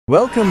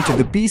Welcome to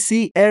the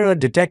PC Era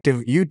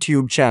Detective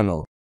YouTube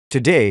channel.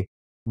 Today,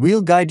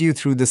 we'll guide you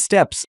through the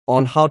steps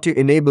on how to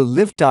enable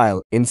Live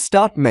Tile in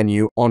Start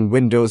menu on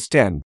Windows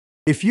 10.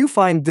 If you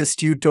find this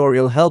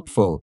tutorial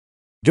helpful,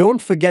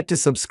 don't forget to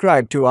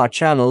subscribe to our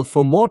channel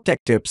for more tech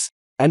tips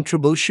and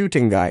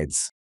troubleshooting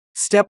guides.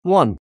 Step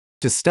 1.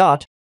 To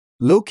start,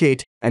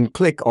 locate and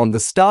click on the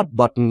Start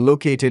button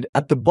located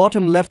at the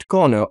bottom left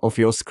corner of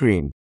your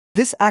screen.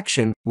 This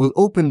action will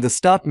open the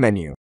Start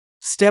menu.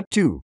 Step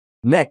 2.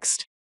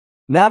 Next,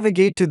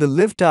 navigate to the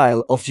Live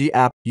Tile of the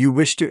app you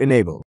wish to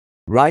enable.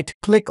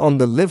 Right-click on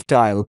the Live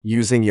Tile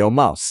using your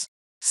mouse.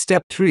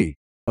 Step 3.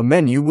 A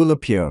menu will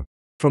appear.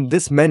 From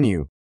this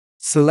menu,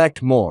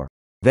 select More.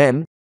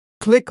 Then,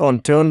 click on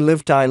Turn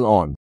Live Tile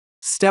On.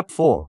 Step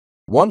 4.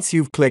 Once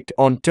you've clicked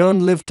on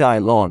Turn Live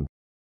Tile On,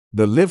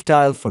 the Live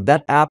Tile for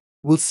that app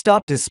will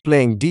start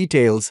displaying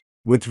details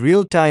with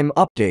real-time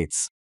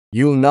updates.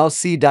 You'll now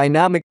see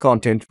dynamic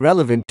content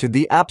relevant to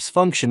the app's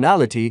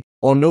functionality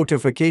or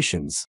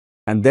notifications.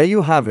 And there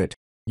you have it.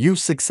 You've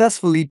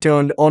successfully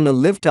turned on a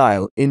Live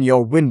Tile in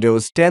your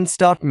Windows 10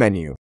 Start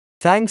menu.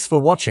 Thanks for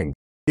watching.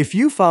 If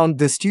you found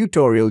this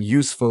tutorial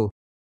useful,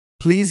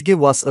 please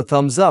give us a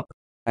thumbs up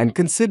and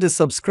consider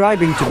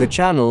subscribing to the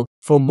channel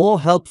for more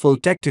helpful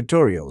tech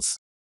tutorials.